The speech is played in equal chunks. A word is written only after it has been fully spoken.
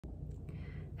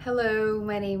Hello,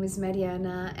 my name is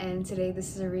Mariana, and today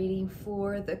this is a reading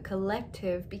for the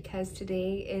collective because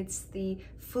today it's the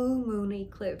full moon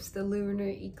eclipse, the lunar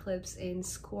eclipse in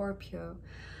Scorpio.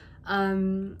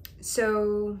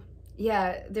 So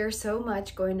yeah, there's so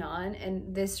much going on,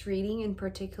 and this reading in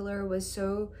particular was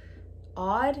so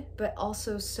odd, but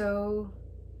also so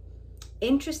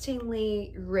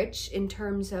interestingly rich in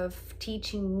terms of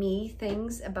teaching me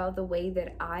things about the way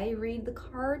that I read the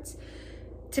cards.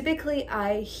 Typically,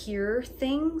 I hear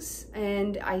things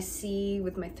and I see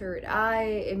with my third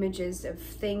eye images of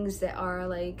things that are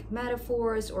like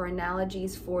metaphors or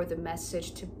analogies for the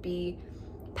message to be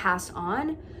passed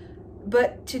on.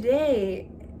 But today,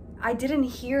 I didn't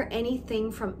hear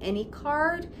anything from any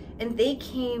card, and they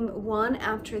came one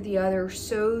after the other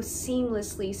so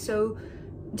seamlessly, so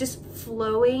just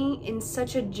flowing in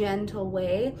such a gentle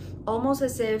way, almost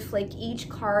as if like each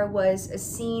card was a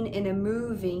scene in a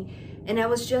movie. And I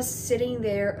was just sitting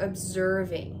there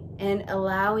observing and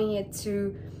allowing it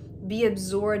to be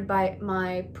absorbed by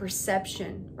my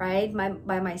perception, right?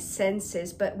 By my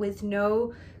senses, but with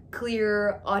no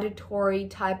clear auditory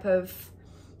type of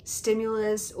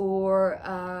stimulus or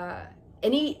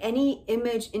any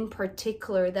image in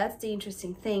particular. That's the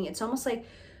interesting thing. It's almost like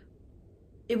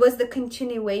it was the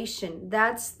continuation.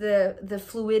 That's the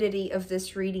fluidity of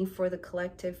this reading for the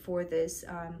collective for this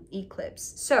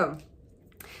eclipse. So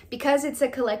because it's a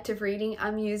collective reading,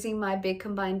 I'm using my big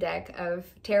combined deck of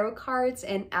tarot cards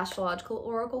and astrological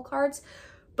oracle cards,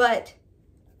 but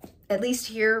at least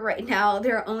here right now,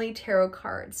 there are only tarot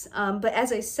cards. But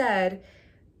as I said,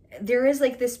 there is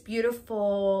like this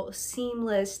beautiful,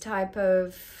 seamless type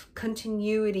of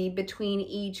continuity between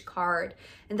each card.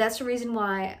 And that's the reason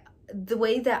why the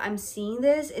way that I'm seeing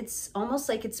this, it's almost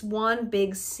like it's one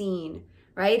big scene,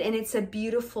 right? And it's a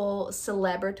beautiful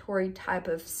celebratory type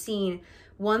of scene.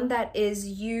 One that is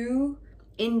you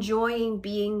enjoying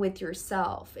being with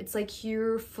yourself. It's like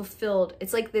you're fulfilled.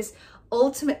 It's like this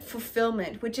ultimate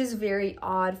fulfillment, which is very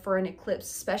odd for an eclipse,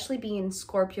 especially being in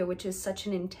Scorpio, which is such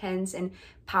an intense and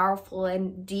powerful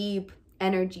and deep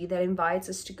energy that invites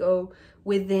us to go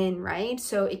within, right?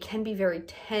 So it can be very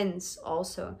tense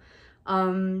also.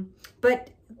 But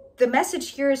the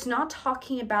message here is not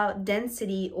talking about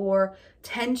density or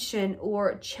tension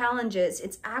or challenges.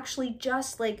 It's actually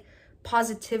just like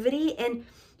positivity. And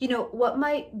you know what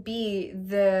might be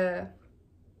the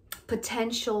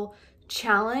potential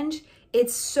challenge?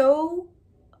 It's so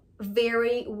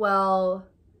very well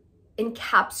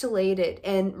encapsulated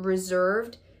and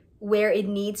reserved where it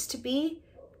needs to be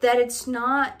that it's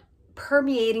not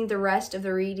permeating the rest of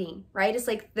the reading, right? It's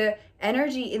like the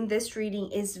energy in this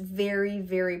reading is very,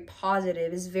 very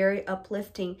positive, is very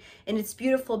uplifting, and it's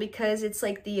beautiful because it's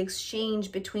like the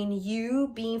exchange between you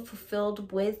being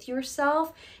fulfilled with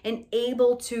yourself and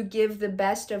able to give the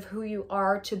best of who you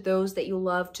are to those that you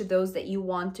love, to those that you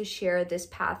want to share this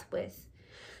path with.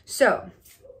 So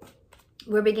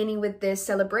we're beginning with this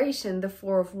celebration, the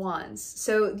Four of Wands.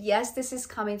 So yes, this is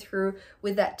coming through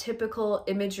with that typical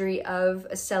imagery of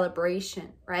a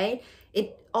celebration, right?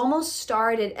 It almost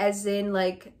started as in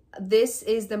like, this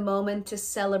is the moment to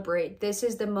celebrate. This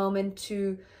is the moment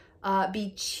to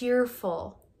be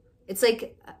cheerful. It's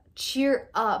like cheer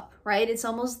up, right? It's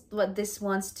almost what this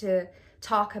wants to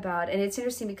talk about. And it's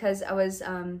interesting because I was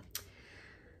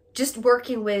just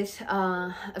working with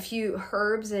a few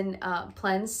herbs and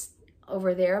plants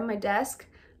over there on my desk.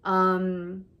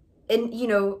 And you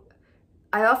know,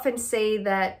 I often say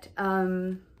that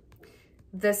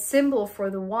the symbol for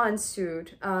the wand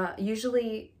suit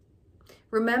usually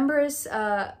remembers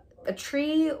a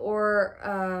tree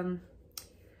or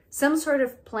some sort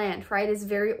of plant, right? It's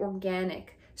very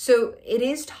organic. So it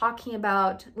is talking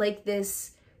about like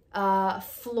this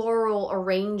floral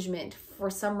arrangement for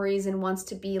some reason wants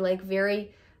to be like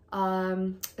very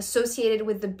associated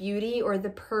with the beauty or the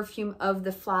perfume of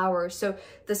the flower. So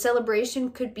the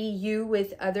celebration could be you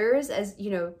with others, as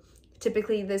you know,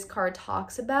 typically this card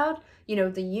talks about, you know,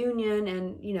 the union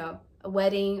and, you know, a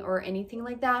wedding or anything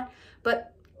like that.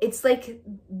 But it's like,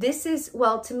 this is,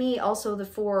 well, to me also the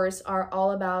fours are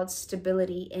all about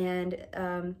stability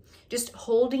and just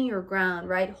holding your ground,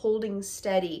 right? Holding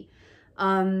steady.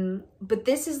 But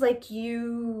this is like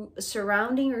you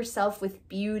surrounding yourself with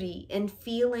beauty and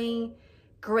feeling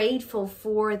grateful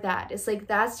for that. It's like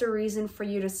that's the reason for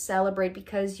you to celebrate,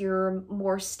 because you're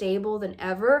more stable than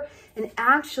ever. And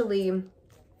actually,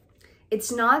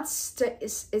 it's not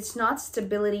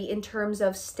stability in terms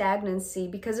of stagnancy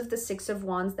because of the Six of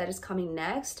Wands that is coming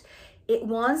next. It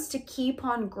wants to keep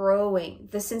on growing.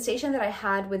 The sensation that I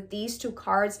had with these two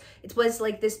cards, it was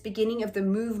like this beginning of the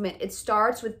movement. It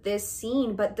starts with this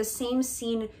scene, but the same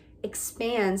scene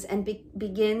expands and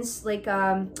begins like,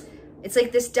 it's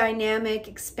like this dynamic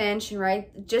expansion,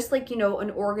 right? Just like, you know, an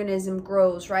organism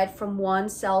grows, right? From one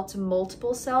cell to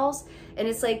multiple cells. And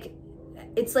it's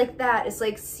like that. It's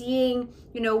like seeing,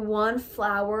 you know, one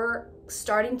flower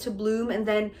starting to bloom, and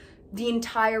then the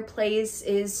entire place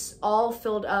is all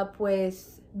filled up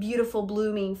with beautiful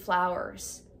blooming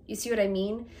flowers. You see what I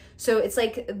mean? So it's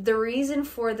like the reason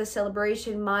for the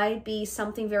celebration might be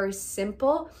something very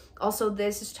simple. Also,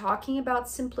 this is talking about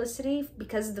simplicity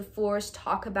because the fours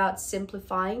talk about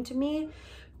simplifying to me.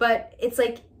 But it's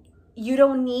like you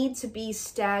don't need to be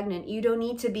stagnant. You don't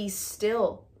need to be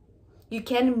still. You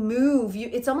can move.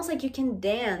 It's almost like you can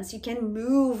dance. You can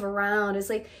move around. It's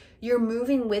like you're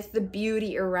moving with the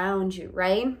beauty around you,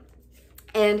 right?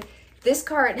 And this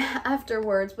card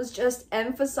afterwards was just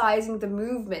emphasizing the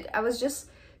movement. I was just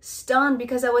stunned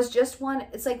because I was just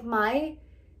it's like my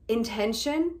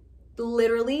intention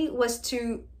literally was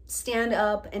to stand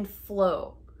up and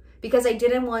flow, because I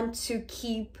didn't want to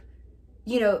keep,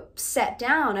 you know, set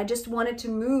down. I just wanted to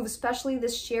move, especially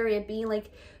this chariot being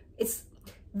like, it's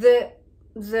the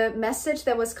message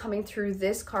that was coming through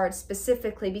this card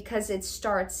specifically, because it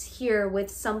starts here with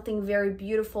something very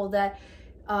beautiful that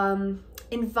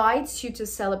invites you to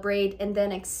celebrate, and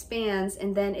then expands,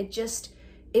 and then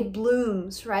it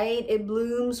blooms, right? It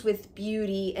blooms with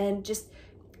beauty, and just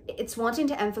it's wanting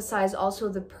to emphasize also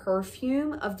the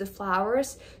perfume of the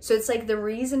flowers. So it's like the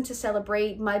reason to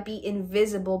celebrate might be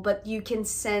invisible, but you can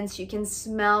sense, you can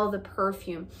smell the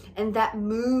perfume, and that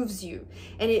moves you.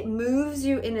 And it moves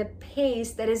you in a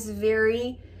pace that is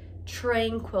very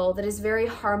tranquil, that is very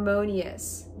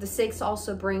harmonious. The 6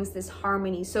 also brings this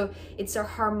harmony. So it's a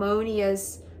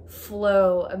harmonious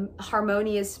flow, a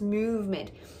harmonious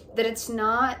movement. That it's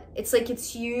not, it's like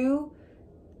you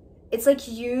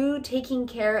taking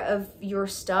care of your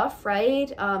stuff,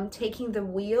 right? Taking the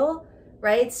wheel,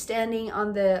 right? Standing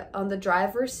on the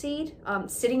driver's seat,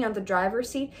 sitting on the driver's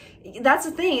seat. That's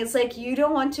the thing. It's like you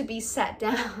don't want to be sat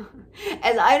down.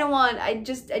 As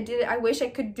I wish I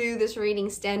could do this reading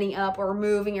standing up or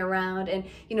moving around and,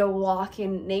 you know, walk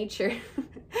in nature.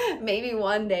 Maybe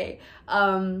one day.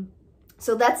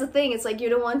 So that's the thing. It's like you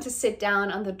don't want to sit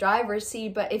down on the driver's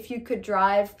seat, but if you could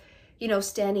drive, you know,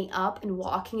 standing up and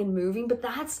walking and moving, but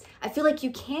I feel like you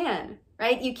can,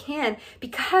 right? You can,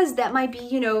 because that might be,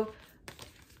 you know,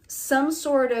 some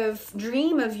sort of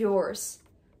dream of yours,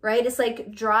 right? It's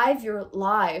like drive your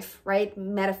life, right?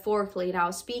 Metaphorically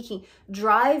now speaking,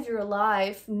 drive your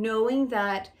life knowing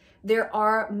that there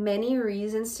are many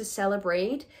reasons to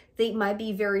celebrate. They might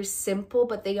be very simple,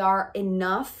 but they are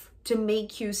enough to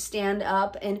make you stand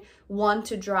up and want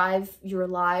to drive your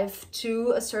life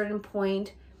to a certain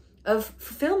point of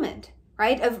fulfillment,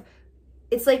 right?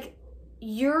 It's like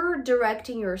you're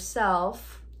directing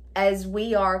yourself, as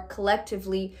we are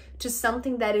collectively, to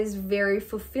something that is very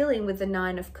fulfilling with the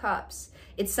 9 of Cups.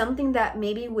 It's something that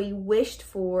maybe we wished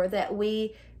for, that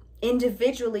we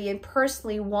individually and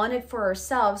personally wanted for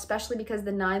ourselves, especially because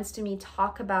the 9s to me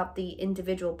talk about the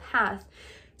individual path.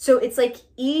 So it's like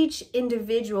each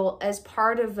individual as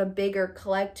part of a bigger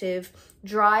collective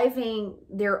driving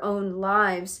their own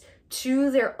lives to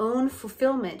their own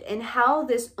fulfillment, and how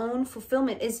this own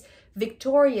fulfillment is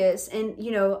victorious and,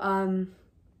 you know,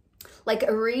 like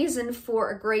a reason for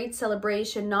a great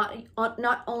celebration,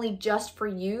 not only just for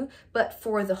you, but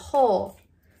for the whole.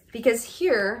 Because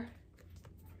here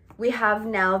we have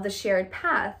now the shared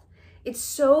path. It's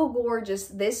so gorgeous,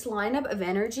 this lineup of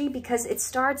energy, because it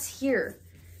starts here.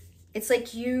 It's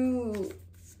like you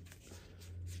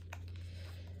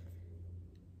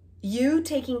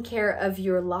taking care of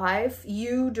your life,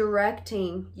 you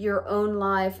directing your own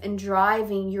life and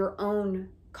driving your own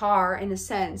car in a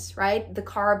sense, right? The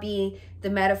car being the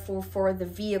metaphor for the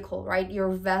vehicle, right? Your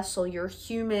vessel, your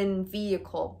human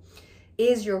vehicle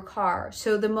is your car.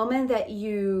 So the moment that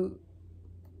you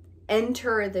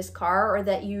enter this car, or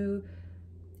that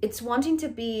it's wanting to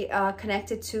be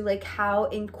connected to like how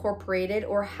incorporated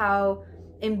or how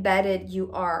embedded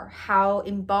you are, how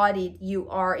embodied you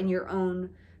are in your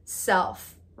own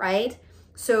self, right?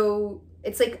 So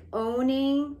it's like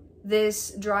owning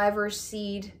this driver's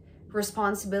seat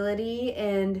responsibility,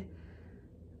 and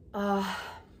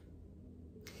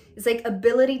it's like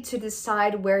ability to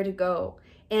decide where to go.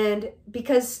 And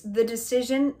because the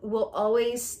decision will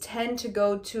always tend to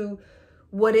go to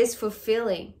what is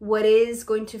fulfilling, what is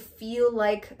going to feel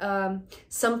like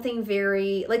something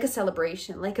very, like a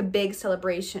celebration, like a big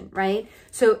celebration, right?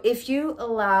 So if you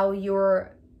allow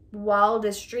your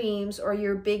wildest dreams or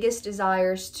your biggest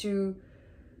desires to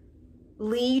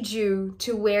lead you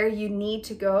to where you need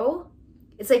to go,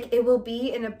 it's like it will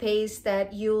be in a pace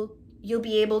that you'll you'll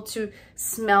be able to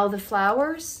smell the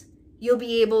flowers. You'll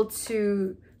be able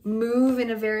to move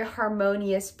in a very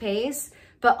harmonious pace,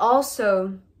 but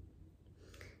also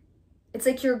it's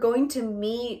like you're going to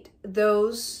meet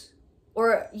those,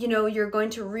 or, you know, you're going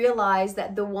to realize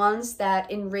that the ones that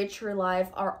enrich your life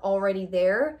are already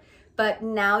there, but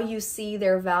now you see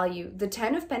their value. The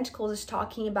Ten of Pentacles is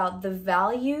talking about the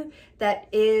value that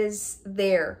is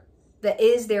there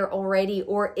already,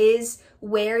 or is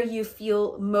where you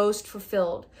feel most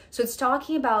fulfilled. So it's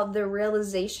talking about the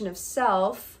realization of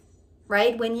self,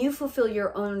 right? When you fulfill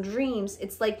your own dreams,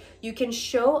 it's like you can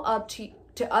show up to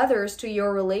others, to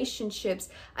your relationships,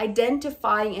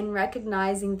 identifying and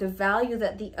recognizing the value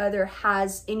that the other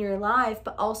has in your life,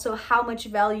 but also how much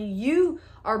value you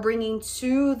are bringing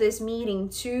to this meeting,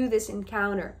 to this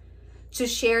encounter, to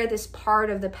share this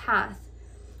part of the path,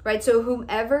 right? So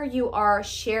whomever you are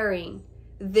sharing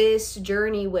this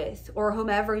journey with, or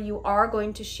whomever you are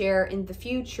going to share in the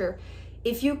future,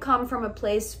 if you come from a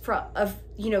place of,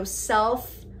 you know,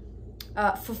 self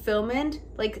fulfillment,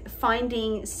 like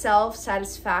finding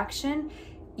self-satisfaction,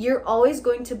 you're always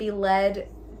going to be led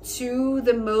to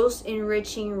the most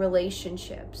enriching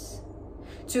relationships,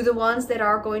 to the ones that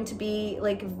are going to be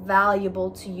like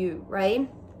valuable to you, right?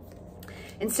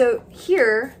 And so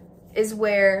here is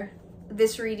where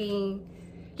this reading,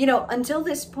 you know, until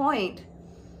this point,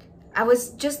 I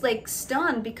was just like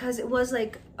stunned, because it was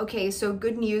like, okay, so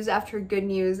good news after good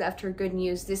news after good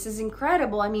news. This is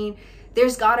incredible. I mean,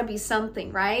 there's got to be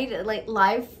something, right? Like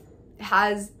life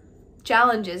has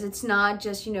challenges. It's not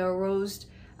just, you know, rose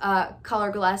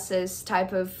color glasses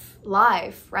type of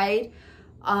life, right?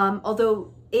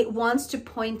 Although it wants to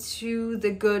point to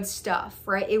the good stuff,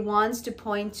 right? It wants to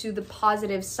point to the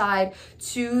positive side,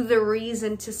 to the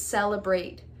reason to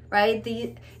celebrate, right?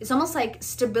 It's almost like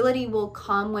stability will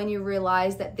come when you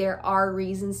realize that there are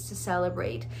reasons to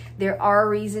celebrate. There are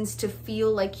reasons to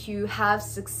feel like you have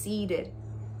succeeded,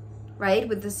 right?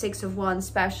 With the Six of Wands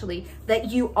especially,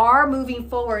 that you are moving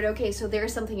forward. Okay, so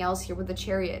there's something else here with the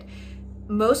Chariot.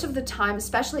 Most of the time,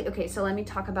 especially, okay, so let me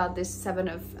talk about this Seven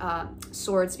of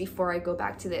Swords before I go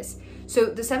back to this. So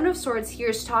the Seven of Swords here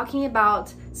is talking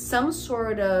about some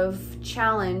sort of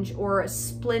challenge or a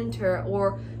splinter,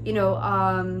 or, you know,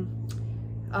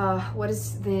 what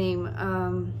is the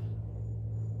name?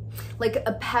 Like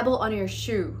a pebble on your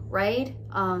shoe, right?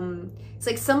 It's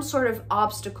like some sort of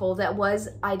obstacle that was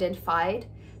identified,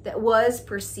 that was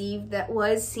perceived, that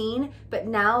was seen, but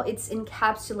now it's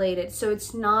encapsulated. So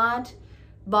it's not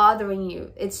bothering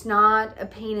you. It's not a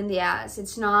pain in the ass.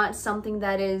 It's not something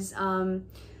that is,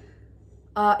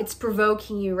 it's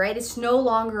provoking you, right? It's no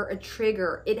longer a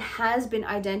trigger. It has been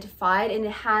identified and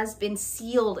it has been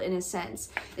sealed in a sense.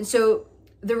 And so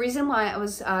the reason why I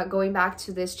was going back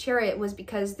to this Chariot was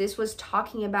because this was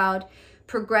talking about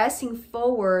progressing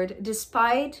forward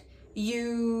despite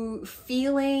you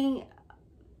feeling,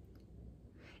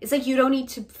 it's like you don't need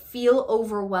to feel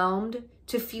overwhelmed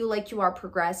to feel like you are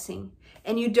progressing.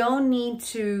 And you don't need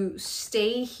to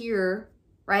stay here,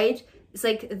 right? It's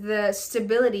like the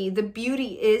stability, the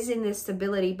beauty is in the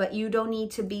stability, but you don't need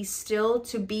to be still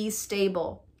to be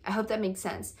stable. I hope that makes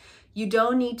sense. You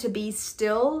don't need to be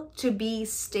still to be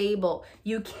stable.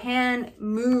 You can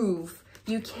move.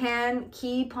 You can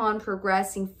keep on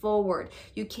progressing forward.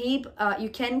 You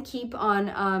can keep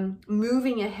on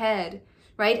moving ahead,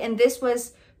 right? And this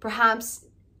was perhaps,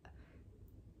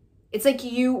 it's like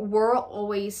you were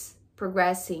always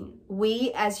progressing.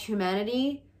 We as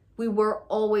humanity, we were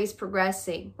always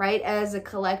progressing, right? As a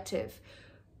collective.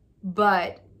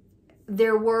 But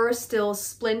there were still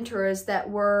splinters that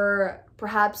were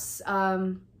perhaps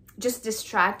just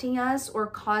distracting us or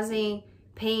causing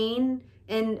pain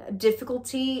and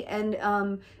difficulty. And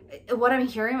what I'm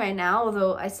hearing right now,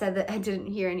 although I said that I didn't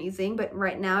hear anything, but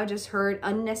right now I just heard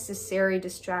unnecessary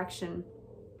distraction.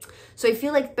 So I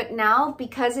feel like, but now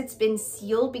because it's been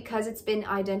sealed, because it's been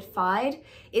identified,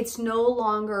 it's no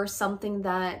longer something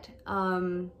that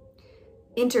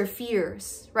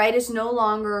interferes, right? It's no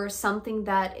longer something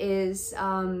that is,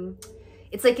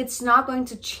 it's like it's not going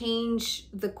to change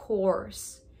the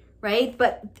course, right?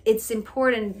 But it's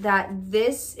important that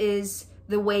this is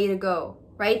the way to go,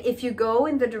 right? If you go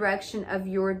in the direction of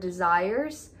your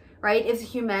desires, right? If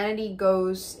humanity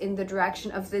goes in the direction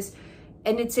of this,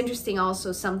 and it's interesting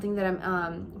also, something that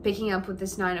I'm picking up with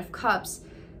this Nine of Cups,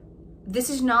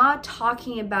 this is not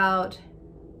talking about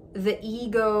the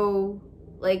ego,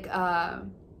 like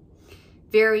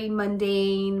very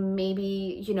mundane,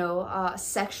 maybe, you know,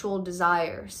 sexual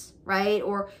desires, right?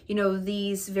 Or, you know,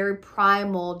 these very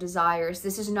primal desires.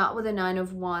 This is not what the Nine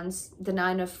of Wands, the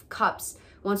Nine of Cups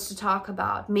wants to talk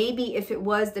about. Maybe if it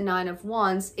was the Nine of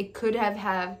Wands, it could have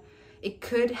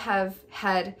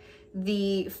had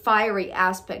the fiery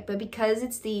aspect, but because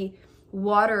it's the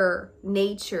water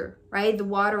nature, right? The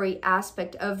watery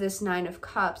aspect of this Nine of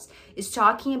Cups is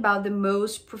talking about the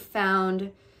most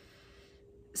profound,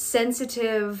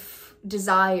 sensitive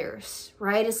desires,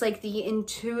 right? It's like the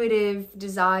intuitive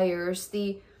desires,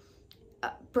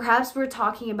 perhaps we're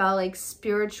talking about like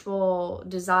spiritual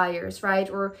desires, right?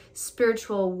 Or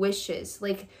spiritual wishes,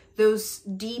 like those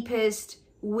deepest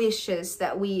wishes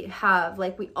that we have,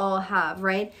 like we all have,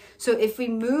 right? So if we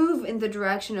move in the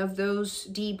direction of those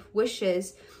deep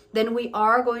wishes, then we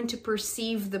are going to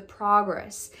perceive the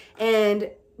progress. And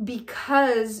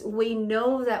because we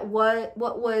know that what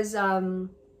was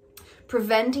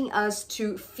preventing us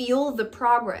to feel the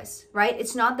progress, right?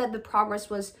 It's not that the progress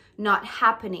was not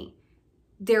happening.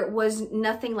 There was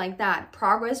nothing like that.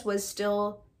 Progress was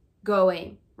still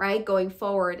going, right? Going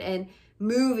forward and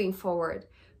moving forward.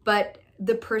 But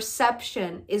the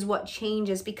perception is what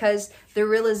changes, because the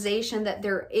realization that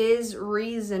there is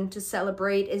reason to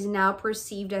celebrate is now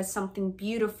perceived as something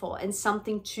beautiful and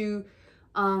something to,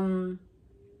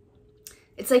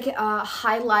 it's like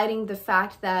highlighting the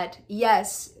fact that,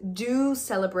 yes, do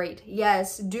celebrate.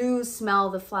 Yes, do smell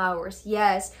the flowers.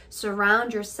 Yes,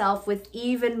 surround yourself with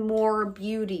even more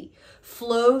beauty.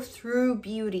 Flow through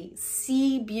beauty.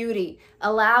 See beauty.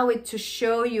 Allow it to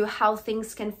show you how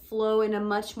things can flow in a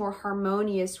much more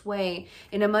harmonious way,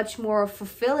 in a much more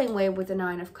fulfilling way with the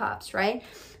Nine of Cups, right?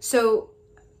 So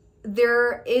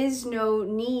there is no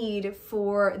need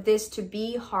for this to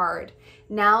be hard.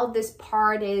 Now this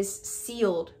part is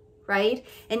sealed, right?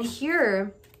 And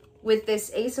here with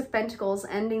this Ace of Pentacles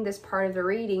ending this part of the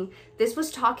reading, this was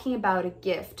talking about a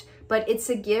gift, but it's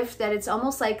a gift that it's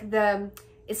almost like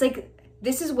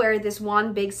this is where this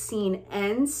one big scene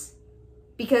ends,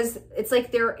 because it's like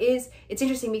it's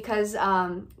interesting because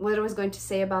what I was going to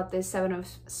say about this Seven of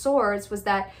Swords was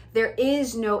that there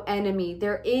is no enemy,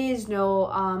 there is no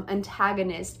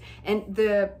antagonist, and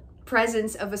the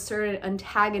presence of a certain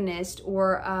antagonist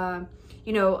or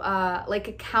like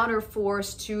a counter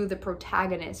force to the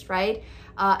protagonist, right,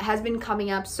 has been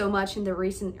coming up so much in the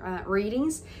recent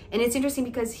readings. And it's interesting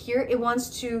because here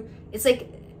it's like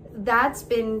that's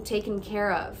been taken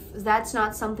care of. That's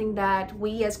not something that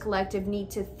we as collective need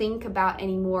to think about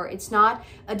anymore. It's not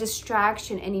a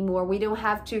distraction anymore. We don't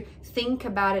have to think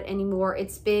about it anymore.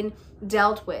 It's been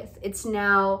dealt with. It's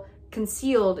now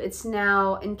concealed. It's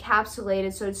now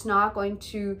encapsulated, so it's not going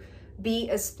to be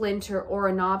a splinter or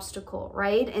an obstacle,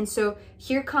 right? And so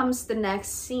here comes the next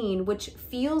scene, which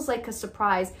feels like a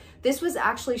surprise. This was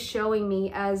actually showing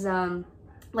me as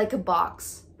like a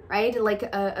box, right? Like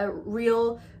a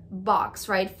real box,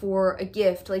 right, for a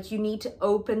gift. Like you need to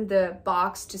open the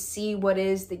box to see what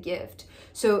is the gift.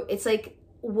 So it's like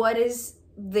what is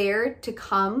there to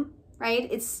come, right?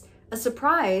 It's a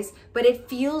surprise, but it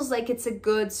feels like it's a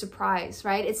good surprise,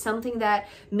 right? It's something that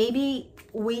maybe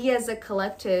we as a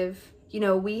collective,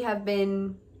 we have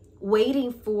been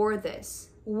waiting for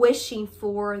this, wishing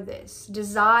for this,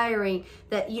 desiring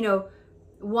that,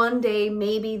 one day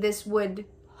maybe this would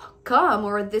come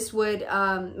or this would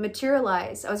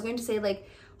materialize. I was going to say like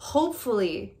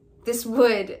hopefully this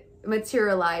would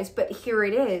materialize, but here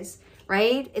it is,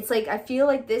 right? It's like I feel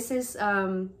like this is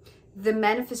the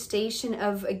manifestation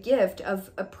of a gift,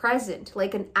 of a present,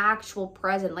 like an actual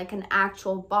present, like an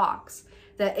actual box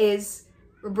that is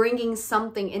bringing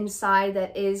something inside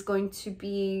that is going to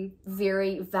be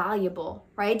very valuable,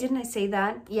 right? Didn't I say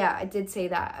that? Yeah, I did say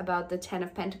that about the Ten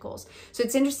of Pentacles. So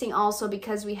it's interesting also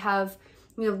because we have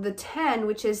the 10,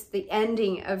 which is the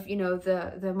ending of,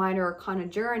 the minor arcana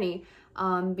journey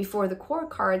before the core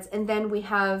cards. And then we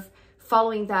have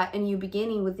following that a new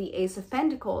beginning with the Ace of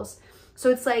Pentacles. So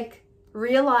it's like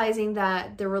realizing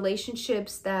that the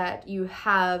relationships that you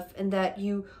have and that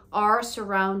you are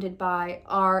surrounded by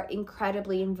are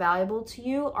incredibly invaluable to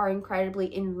you, are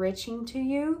incredibly enriching to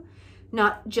you,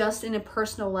 not just in a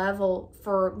personal level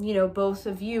for, both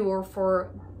of you or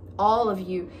for all of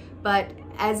you, but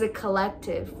as a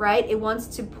collective, right? It wants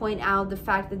to point out the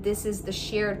fact that this is the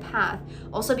shared path.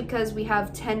 Also because we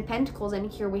have 10 pentacles and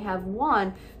here we have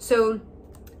 1. So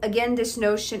again, this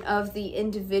notion of the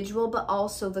individual, but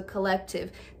also the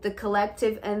collective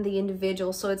and the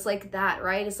individual. So it's like that,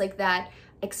 right? It's like that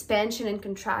expansion and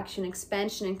contraction,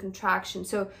 expansion and contraction.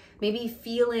 So maybe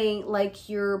feeling like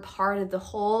you're part of the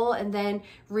whole and then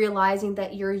realizing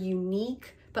that you're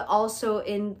unique, but also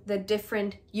in the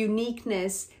different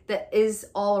uniqueness that is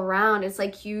all around. It's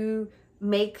like you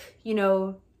make,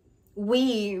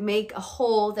 we make a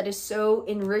whole that is so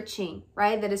enriching,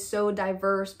 right? That is so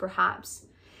diverse perhaps.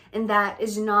 and that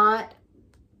is not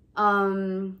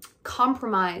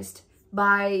compromised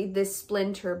by this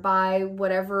splinter, by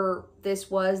whatever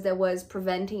this was that was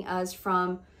preventing us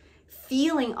from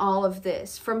feeling all of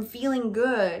this, from feeling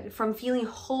good, from feeling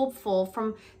hopeful,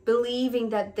 from believing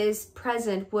that this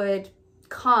present would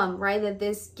come, right? That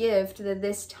this gift, that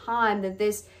this time, that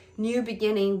this new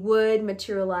beginning would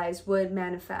materialize, would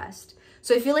manifest.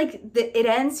 So I feel like it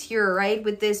ends here, right?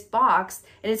 With this box,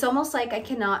 and it's almost like I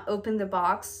cannot open the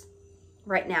box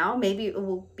right now. Maybe it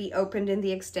will be opened in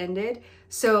the extended.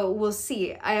 So we'll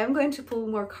see. I am going to pull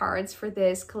more cards for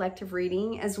this collective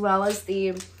reading, as well as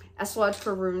the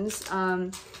astrological runes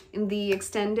in the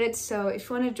extended. So if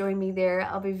you want to join me there,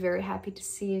 I'll be very happy to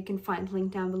see you. You can find the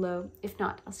link down below. If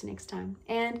not, I'll see you next time.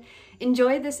 And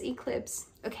enjoy this eclipse.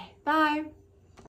 Okay, bye.